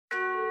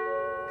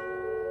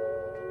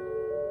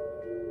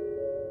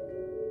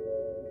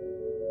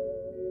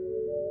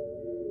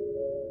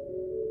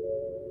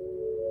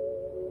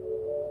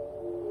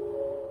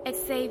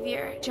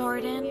Xavier,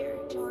 Jordan,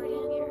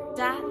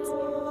 that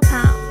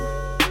Tom.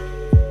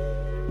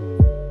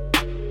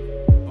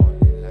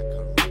 Ballin' like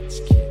a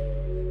rich kid,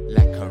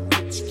 like a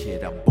rich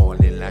kid. I'm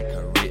ballin' like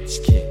a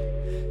rich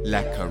kid,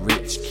 like a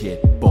rich kid.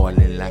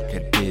 Ballin' like I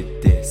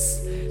did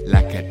this,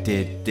 like I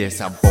did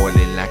this. I'm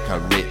ballin' like a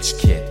rich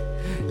kid,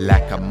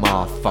 like a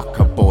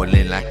motherfucker.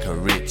 Ballin' like a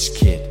rich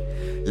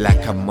kid,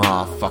 like a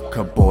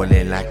motherfucker.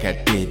 Ballin' like I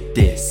did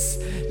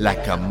this,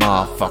 like a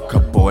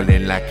motherfucker.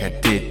 Ballin' like I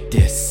did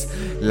this,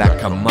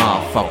 like a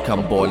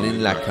motherfucker.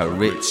 Ballin' like a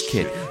rich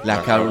kid,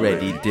 like I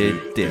already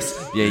did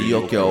this. Yeah,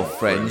 your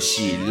girlfriend,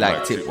 she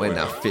liked it when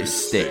I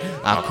fist it.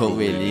 I couldn't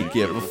really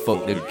give a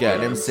fuck. The girl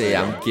them say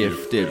I'm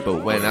gifted,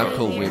 but when I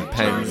come with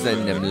pens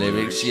and them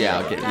lyrics, yeah,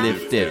 I'll get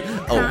lifted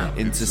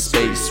into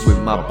space with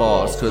my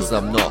bars, cause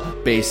I'm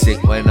not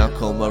basic. When I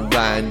come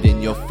around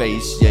in your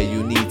face, yeah,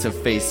 you need to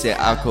face it.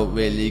 I could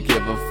really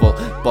give a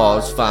fuck.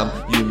 Bars, fam,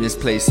 you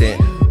misplace it.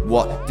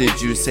 What did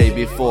you say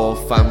before,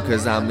 fam?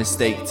 Cause I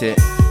mistaked it.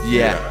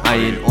 Yeah, I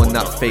ain't on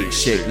that fake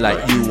shit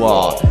like you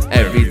are.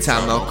 Every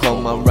time I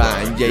come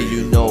around, yeah,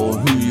 you know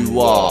who you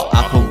are.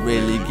 I can't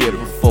really give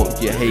a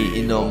fuck, you're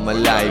hating on my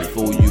life.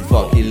 All you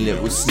fucking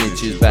little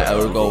snitches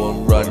better go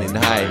and run and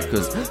hide.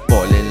 Cause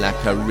ballin'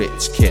 like a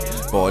rich kid,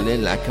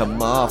 ballin' like a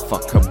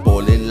motherfucker.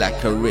 Ballin'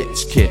 like a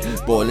rich kid,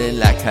 ballin'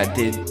 like I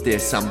did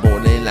this. I'm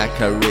ballin' like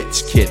a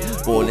rich kid,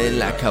 ballin'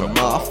 like a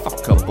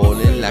motherfucker.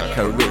 Ballin' like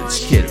a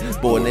rich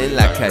kid, ballin'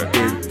 like I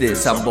did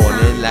this. I'm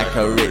ballin' like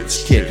a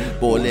rich kid,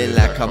 ballin'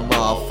 like a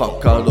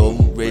motherfucker.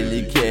 Don't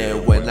really care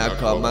when I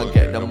come and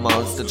get the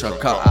monster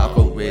trucker. I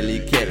don't really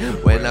care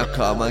when I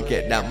come and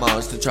get that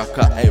monster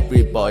trucker.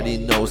 Everybody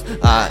knows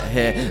out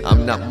here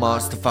I'm that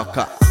monster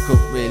fucker. I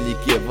could really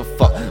give a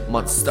fuck.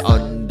 Monster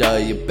under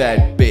your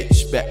bed,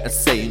 bitch, better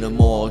say no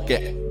more.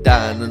 Get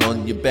down and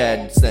on your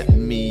bed, let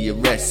me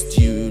arrest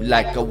you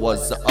like I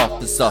was an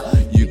officer.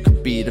 You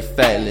could be the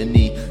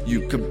felony,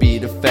 you could be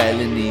the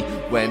felony.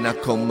 When I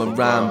come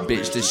around,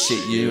 bitch, the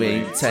shit you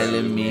ain't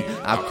telling me.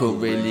 I could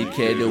really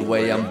care the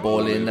way I'm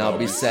ballin'. I'll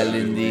be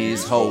selling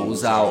these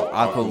hoes out.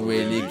 I could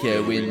really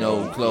care with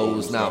no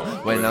clothes now.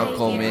 When I'm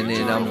coming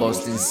in, I'm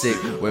busting sick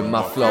with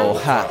my flow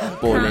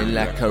hot. Ballin'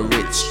 like a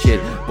rich kid,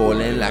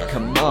 ballin' like a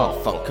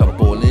motherfucker.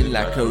 Ballin'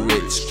 like a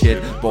rich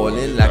kid,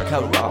 ballin' like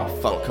a raw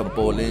fucker.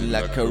 Ballin'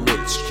 like a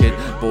rich kid,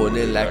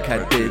 ballin' like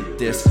I did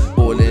this.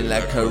 Ballin'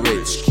 like a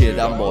rich kid,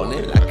 I'm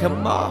ballin' like a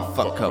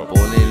motherfucker.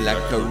 Ballin'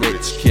 like a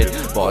rich kid,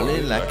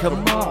 ballin' like a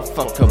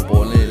motherfucker.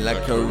 Ballin'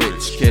 like a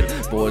rich kid,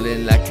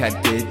 ballin' like I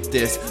did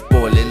this.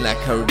 Ballin'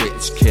 like a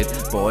rich kid,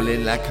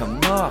 ballin' like a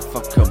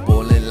motherfucker.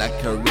 Ballin'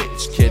 like a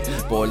rich kid,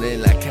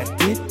 ballin' like I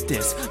did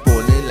this.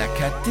 Ballin'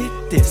 like I did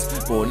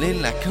this.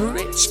 Ballin' like a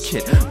rich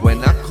kid.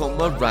 When I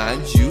come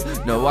around, you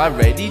know I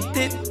already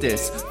did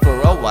this. For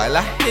a while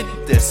I hid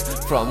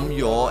this from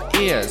your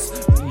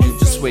ears. You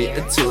just wait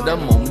until the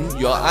moment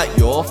you're at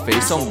your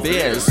face on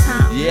beers.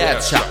 Yeah,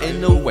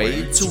 chatting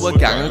away to a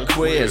gang of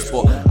queers,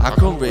 but I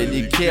can't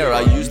really care.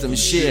 I use them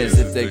shears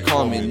if they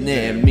coming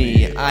near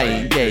me. I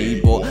ain't gay,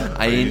 but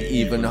I ain't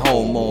even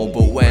homo.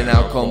 But when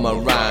I come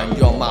around,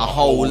 you're my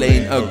whole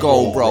ain't a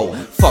go, bro.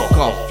 Fuck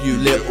off, you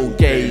little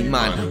gay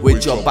man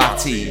with your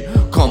batty.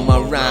 Come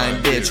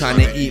around there trying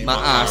to eat my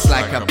ass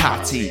like a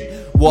patty.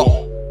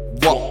 What?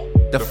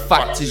 The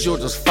fact is you're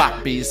just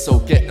fat B, so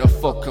get the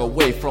fuck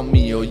away from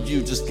me or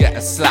you just get a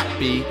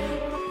slappy.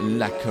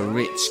 Like a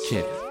rich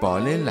kid,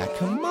 ballin' like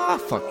a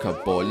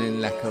motherfucker. Ballin'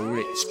 like a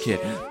rich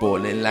kid,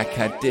 ballin' like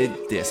I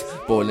did this.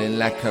 Ballin'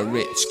 like a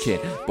rich kid,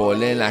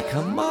 ballin' like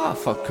a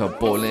motherfucker.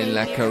 Ballin'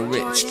 like a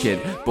rich kid,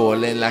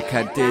 ballin' like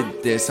I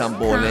did this. I'm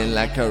ballin'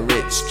 like a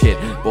rich kid,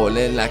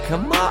 ballin' like a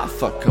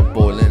motherfucker.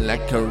 Ballin'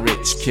 like a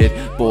rich kid,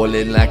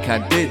 ballin' like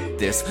I did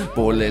this.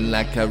 Ballin'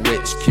 like a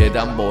rich kid,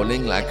 I'm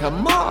ballin' like a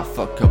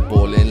motherfucker.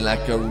 Ballin'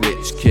 like a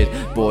rich kid,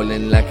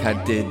 ballin' like I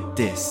did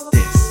this.